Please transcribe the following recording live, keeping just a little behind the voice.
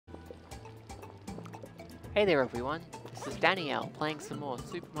Hey there everyone, this is Danielle playing some more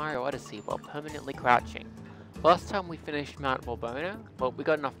Super Mario Odyssey while permanently crouching. Last time we finished Mount Walbona, well we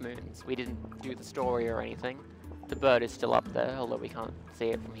got enough moons, we didn't do the story or anything. The bird is still up there, although we can't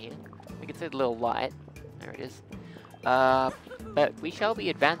see it from here. We can see the little light, there it is. But we shall be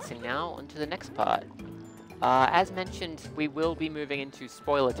advancing now onto the next part. As mentioned, we will be moving into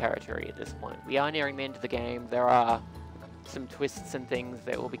spoiler territory at this point. We are nearing the end of the game, there are some twists and things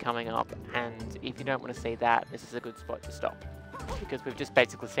that will be coming up, and if you don't want to see that, this is a good spot to stop. Because we've just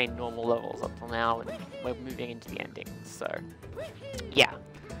basically seen normal levels up till now, and we're moving into the endings, so... yeah.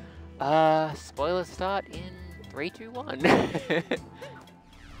 Spoilers start in 3, 2, 1.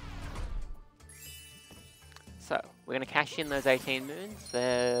 So, we're going to cash in those 18 moons.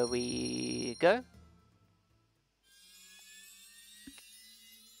 There we go.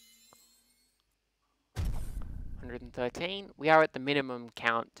 $113. We are at the minimum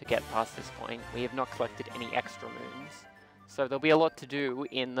count to get past this point. We have not collected any extra moons. So there'll be a lot to do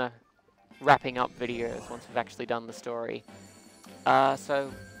in the wrapping up videos once we've actually done the story.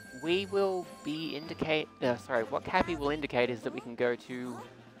 So we will be what Cappy will indicate is that we can go to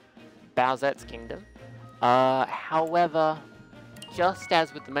Bowsette's Kingdom. However, just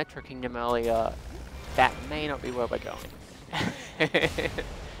as with the Metro Kingdom earlier, that may not be where we're going.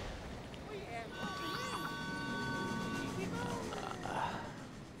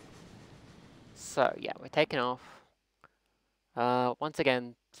 So, yeah, we're taking off. Once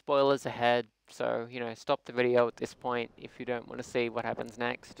again, spoilers ahead, so, you know, stop the video at this point if you don't want to see what happens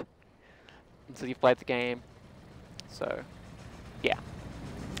next until you've played the game. So, yeah.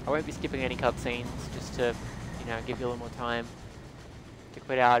 I won't be skipping any cutscenes, just to, you know, give you a little more time to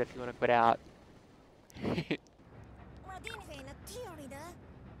quit out if you want to quit out.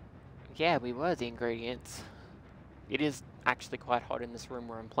 Yeah, we were the ingredients. It is actually quite hot in this room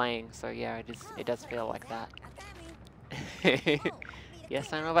where I'm playing, so yeah, it does feel like that.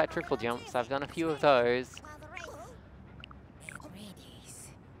 Yes, I know about triple jumps. I've done a few of those.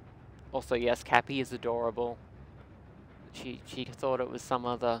 Also, yes, Cappy is adorable. She thought it was some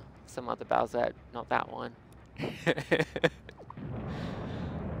other Bowsette, not that one.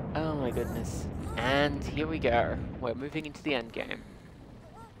 Oh my goodness. And here we go. We're moving into the end game.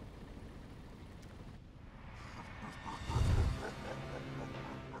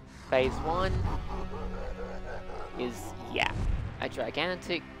 Phase 1 is, yeah, a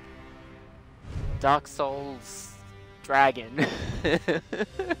gigantic Dark Souls dragon. This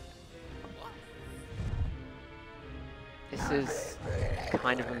is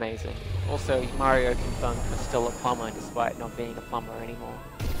kind of amazing. Also, Mario confirmed was still a plumber despite not being a plumber anymore.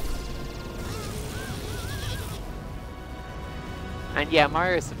 And yeah,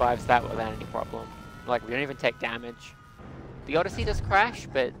 Mario survives that without any problem. Like, we don't even take damage. The Odyssey does crash,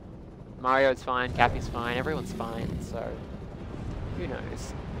 but Mario's fine, Cappy's fine, everyone's fine, so who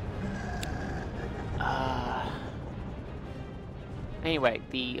knows. Anyway,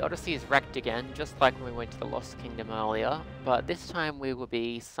 the Odyssey is wrecked again, just like when we went to the Lost Kingdom earlier, but this time we will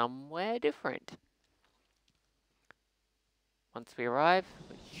be somewhere different. Once we arrive,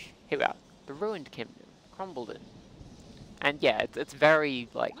 here we are, the Ruined Kingdom, crumbleden. And yeah, it's very,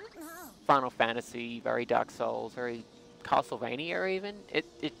 like, Final Fantasy, very Dark Souls, very Castlevania even.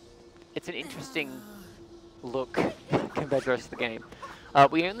 It's an interesting look compared to the rest of the game.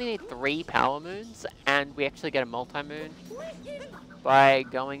 We only need 3 power moons, and we actually get a multi-moon by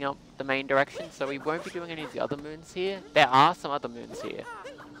going up the main direction, so we won't be doing any of the other moons here. There are some other moons here.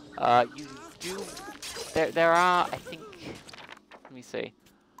 There are, I think, let me see.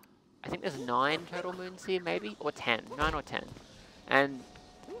 I think there's 9 total moons here, maybe? Or 10, 9 or 10. And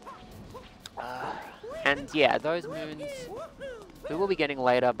yeah, those moons we will be getting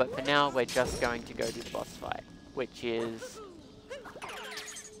later, but for now we're just going to go do the boss fight, which is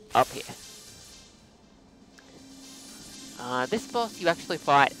up here. This boss you actually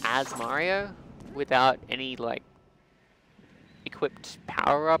fight as Mario without any, like, equipped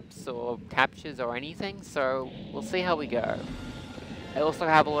power-ups or captures or anything, so we'll see how we go. I also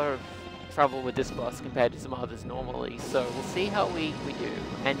have a lot of trouble with this boss compared to some others normally, so we'll see how we do.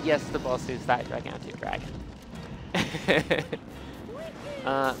 And yes, the boss is that gigantic dragon.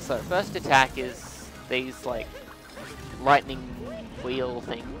 So first attack is these, like, lightning wheel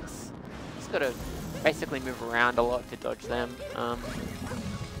things. Just gotta basically move around a lot to dodge them. Not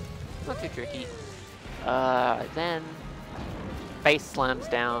too tricky. Then face slams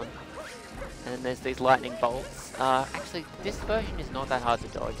down, and there's these lightning bolts. Actually, this version is not that hard to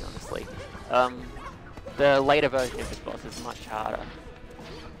dodge, honestly. The later version of this boss is much harder.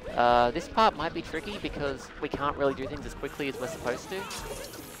 This part might be tricky because we can't really do things as quickly as we're supposed to.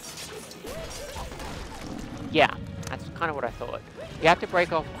 Yeah, that's kind of what I thought. You have to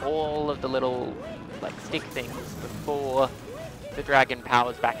break off all of the little, like, stick things before the dragon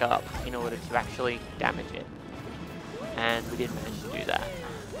powers back up in order to actually damage it. And we did manage to do that.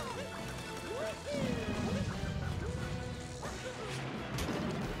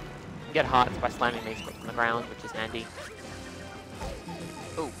 You get hearts by slamming these on the ground, which is handy.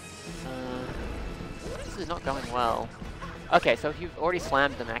 Oh, this is not going well. Okay, so if you've already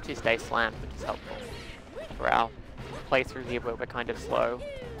slammed them, actually stay slammed, which is helpful for our playthrough here where we're kind of slow.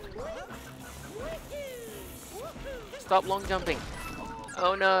 Stop long jumping!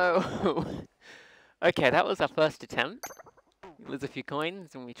 Oh no! Okay, that was our first attempt. We lose a few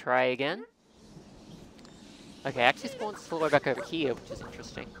coins and we try again. Okay, actually spawns all the way back over here, which is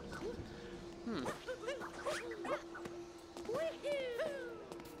interesting.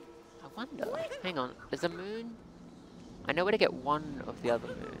 I wonder. Hang on, there's a moon? I know where to get one of the other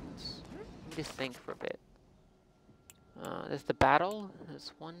moons. Let me just think for a bit. There's the battle.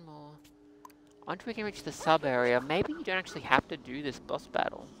 There's one more. I wonder if we can reach the sub area. Maybe you don't actually have to do this boss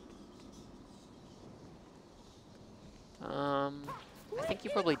battle. I think you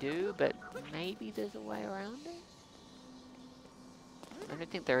probably do, but maybe there's a way around it? I don't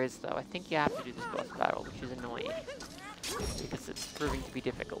think there is, though. I think you have to do this boss battle, which is annoying. Because it's proving to be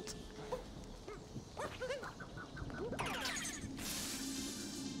difficult.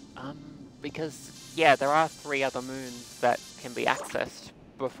 Because, yeah, there are 3 other moons that can be accessed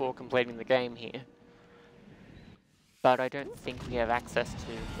before completing the game here. But I don't think we have access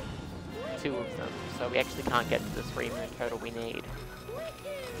to 2 of them, so we actually can't get to the 3 moon total we need.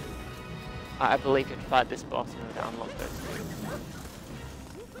 I believe you have to fight this boss in order to unlock those 2.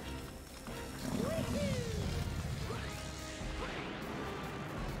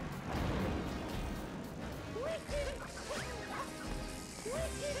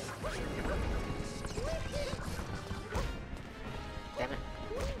 Damn it.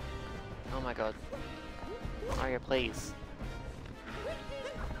 Oh my god. Mario, please.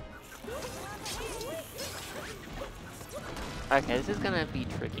 Okay, this is gonna be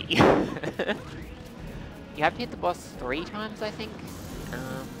tricky. You have to hit the boss 3 times, I think.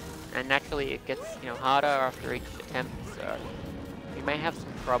 And naturally it gets, you know, harder after each attempt, so you may have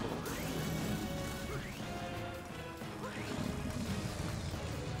some trouble.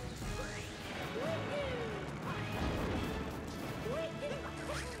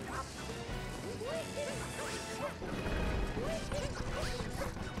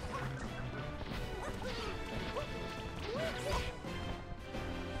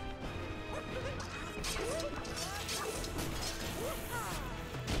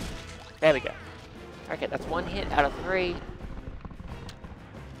 There we go. Okay, that's 1 hit out of 3.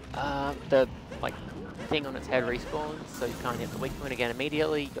 The, like, thing on its head respawns, so you can't hit the weak point again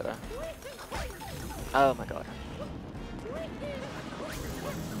immediately. You gotta... Oh my god.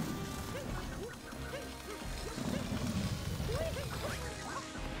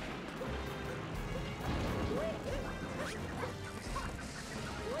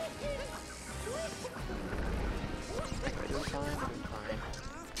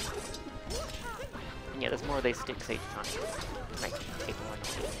 Yeah, there's more of these sticks each time. Make people want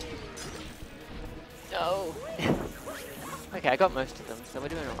to. No! Okay, I got most of them, so we're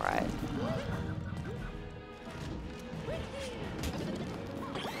doing alright.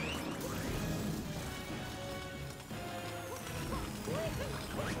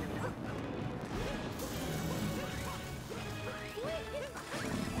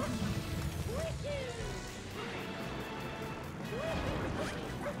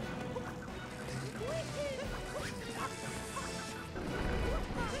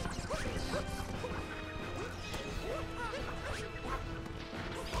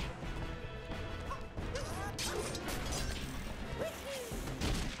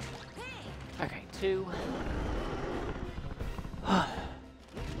 Okay, 2.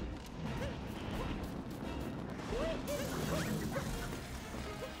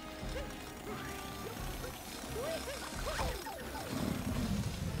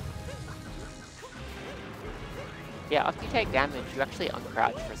 Yeah, after you take damage, you actually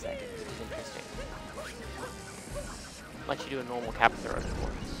uncrouch for a second, which is interesting. Lets you do a normal cap throw, of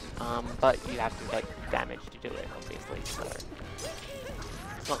course. But you have to take damage to do it, obviously, so...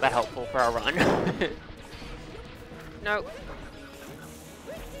 It's not that helpful for our run. No.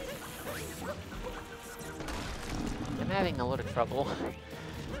 I'm having a lot of trouble.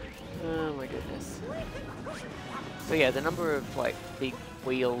 Oh my goodness. So yeah, the number of like big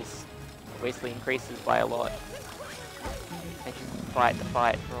wheels obviously increases by a lot. They can fight the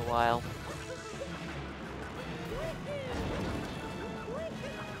fight for a while.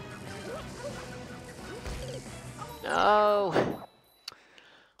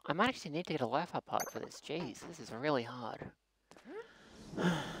 might actually need to get a life up part for this. Jeez, this is really hard.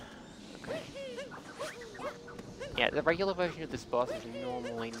 Okay. Yeah, the regular version of this boss is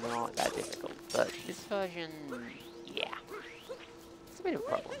normally not that difficult, but this version, yeah, it's a bit of a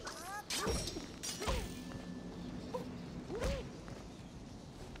problem.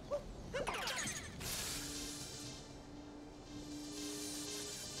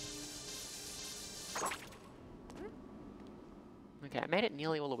 Okay, I made it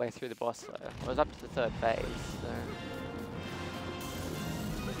nearly all the way through the boss though. I was up to the 3rd phase, so...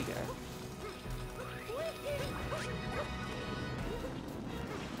 Here we go.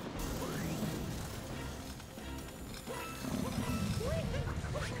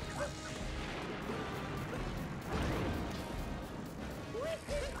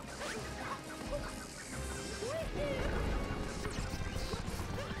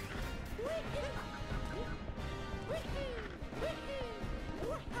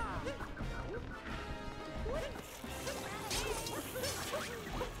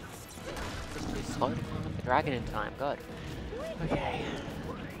 Slow to find the dragon in time, God. Okay.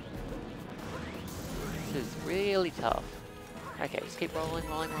 This is really tough. Okay, just keep rolling.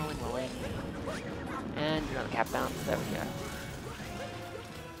 And do another cap bounce, there we go.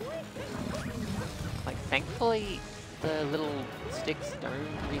 Like, thankfully, the little sticks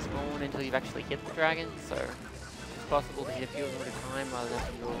don't respawn until you've actually hit the dragon, so it's possible to hit a few of them at a time rather than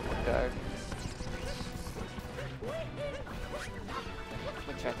having to do all in one go.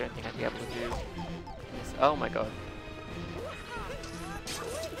 Which I don't think I'd be able to do. Yes. Oh my god.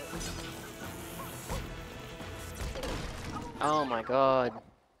 Oh my god.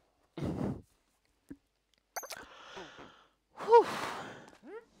 Whew.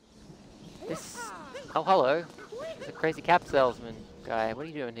 This... Oh, hello. There's a crazy cap salesman guy. What are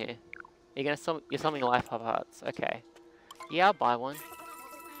you doing here? You're selling life hub hearts. Okay. Yeah, I'll buy one.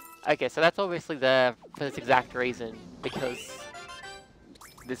 Okay, so that's obviously there for this exact reason, because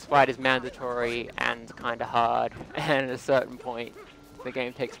this fight is mandatory and kinda hard, and at a certain point, the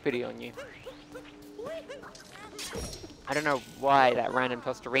game takes pity on you. I don't know why that random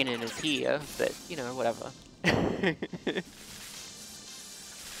Tostarinen is here, but, you know, whatever.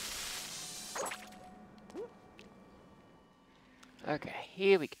 Okay,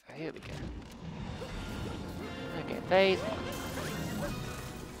 here we go. Okay, phase 1.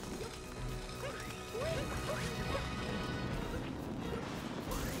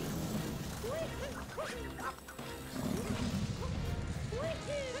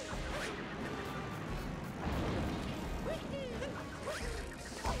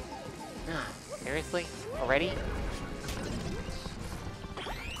 Seriously? Already?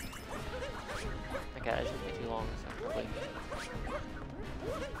 Okay, that took me too long, so probably...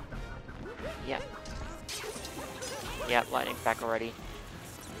 Yep, lightning's back already.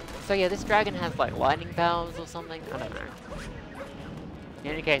 So yeah, this dragon has like lightning powers or something? I don't know.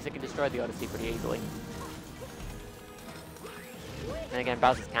 In any case, it can destroy the Odyssey pretty easily. And again,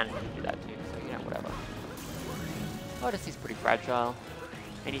 Bowser's Cannon can do that too, so you know, whatever. Odyssey's pretty fragile.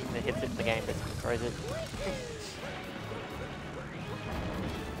 Anything that hits it in the game basically destroys it.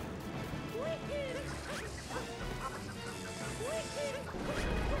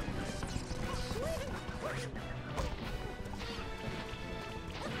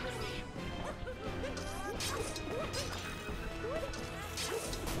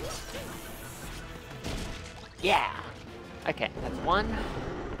 Yeah! Okay, that's 1.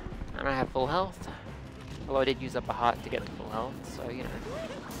 And I have full health. Although I did use up a heart to get to full health, so you know.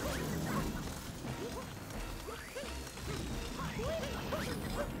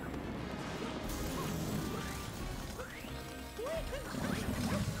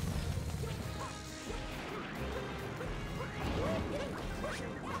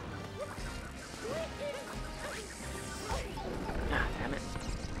 Ah, damn it.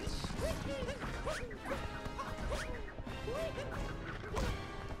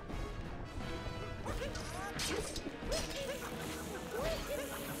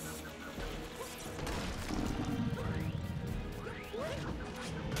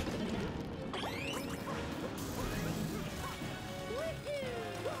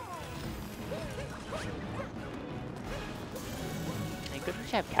 Good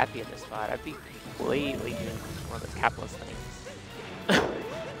to have Cappy in this fight. I'd be completely doing one of those capless things.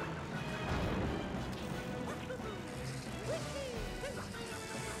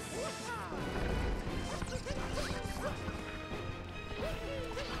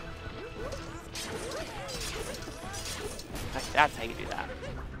 That's how you do that.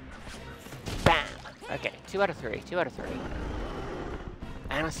 Bam! Okay, 2 out of 3. 2 out of 3.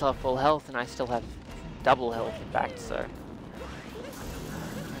 And I still have full health, and I still have double health, in fact, so...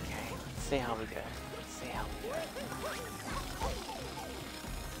 Okay. see how we go. Let's see how we go.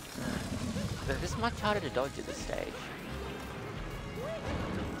 This is much harder to dodge at this stage.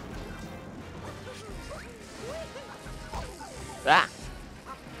 Ah!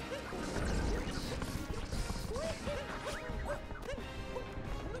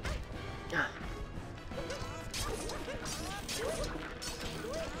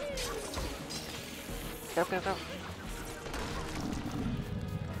 Go, go, go!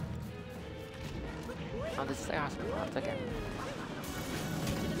 Oh, this is the awesome part. It's okay.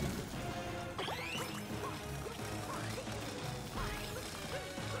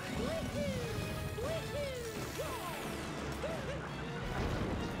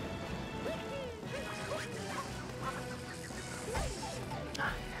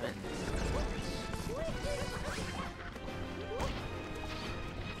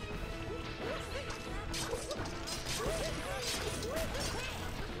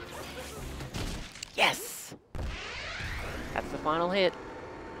 Yes! That's the final hit.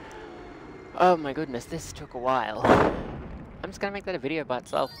 Oh my goodness, this took a while. I'm just gonna make that a video by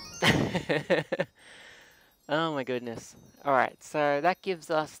itself. Oh my goodness. Alright, so that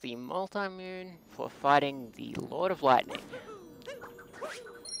gives us the multi-moon for fighting the Lord of Lightning.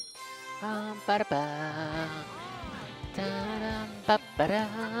 Ba-da-ba. Da-dum,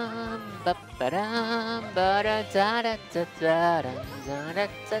 ba-ba-dum, ba-ba-dum, ba-da-da-da-da-da-dum,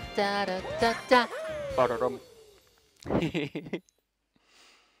 da-da-da-da-da-da-da. Ba-da-dum.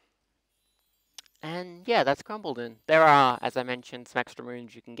 And yeah, that's crumbleden. There are, as I mentioned, some extra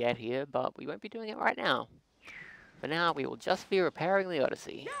moons you can get here, but we won't be doing it right now. For now, we will just be repairing the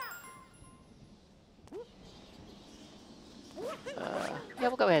Odyssey. Yeah,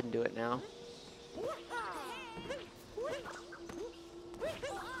 we'll go ahead and do it now.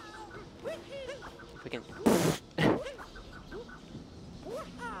 If we can...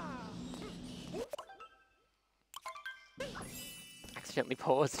 Accidentally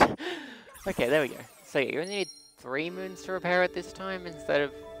paused. Okay, there we go. So yeah, you only need 3 moons to repair it this time instead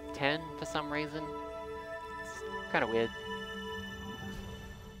of 10 for some reason. It's kind of weird.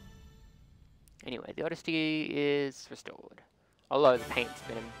 Anyway, the Odyssey is restored. Although the paint's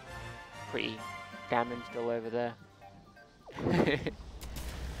been pretty damaged all over there.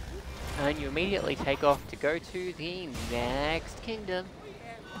 And you immediately take off to go to the next kingdom.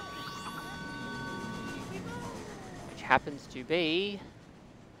 Which happens to be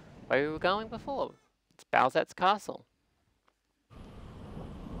where we were going before. It's Bowser's castle.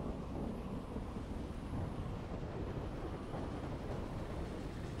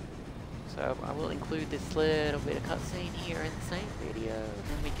 So I will include this little bit of cutscene here in the same video, and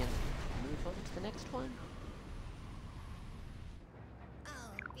then we can move on to the next one.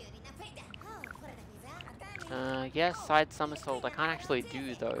 Yes, side somersault. I can't actually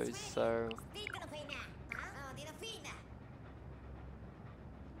do those, so...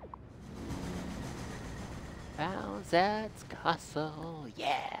 Bowser's castle,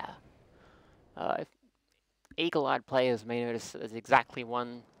 yeah! If eagle-eyed players may notice that there's exactly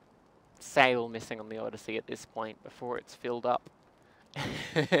one sail missing on the Odyssey at this point before it's filled up.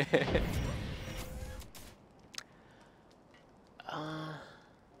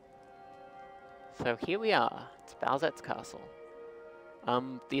 So here we are. It's Bowser's castle.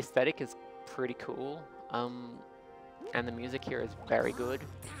 The aesthetic is pretty cool. And the music here is very good.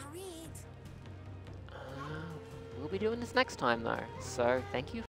 We'll be doing this next time though, so thank you